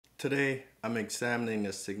Today, I'm examining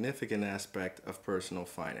a significant aspect of personal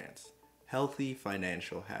finance, healthy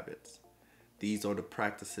financial habits. These are the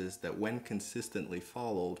practices that, when consistently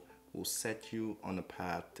followed, will set you on a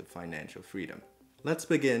path to financial freedom. Let's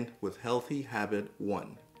begin with healthy habit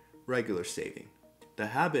 1, regular saving. The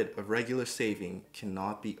habit of regular saving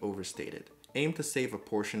cannot be overstated. Aim to save a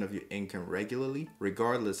portion of your income regularly,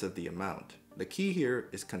 regardless of the amount. The key here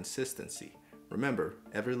is consistency. Remember,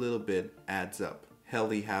 every little bit adds up.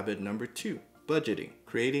 Healthy habit number 2, budgeting.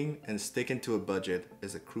 Creating and sticking to a budget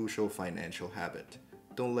is a crucial financial habit.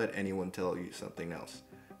 Don't let anyone tell you something else.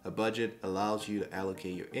 A budget allows you to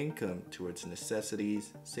allocate your income towards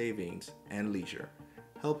necessities, savings, and leisure,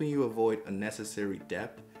 helping you avoid unnecessary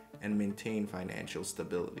debt and maintain financial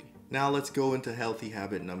stability. Now let's go into healthy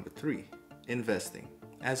habit number 3, investing.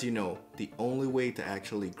 As you know, the only way to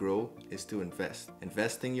actually grow is to invest.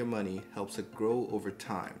 Investing your money helps it grow over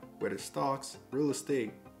time, whether stocks, real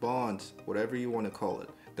estate, bonds, whatever you want to call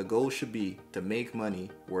it. The goal should be to make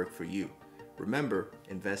money work for you. Remember,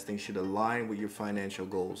 investing should align with your financial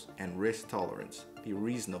goals and risk tolerance. Be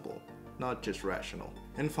reasonable, not just rational.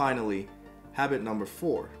 And finally, habit number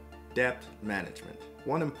 4, debt management.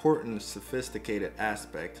 One important sophisticated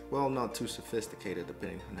aspect, well, not too sophisticated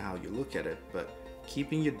depending on how you look at it, but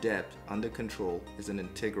keeping your debt under control is an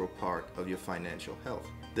integral part of your financial health.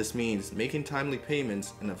 This means making timely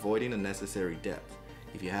payments and avoiding unnecessary debt.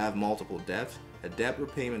 If you have multiple debts, a debt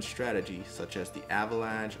repayment strategy such as the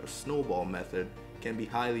avalanche or snowball method can be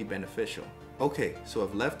highly beneficial. Okay, so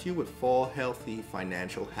I've left you with 4 healthy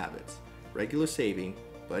financial habits: regular saving,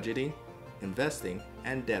 budgeting, investing,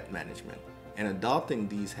 and debt management. And adopting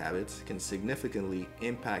these habits can significantly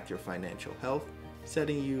impact your financial health,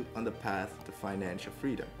 setting you on the path to financial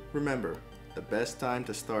freedom. Remember, the best time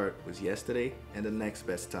to start was yesterday, and the next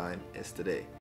best time is today.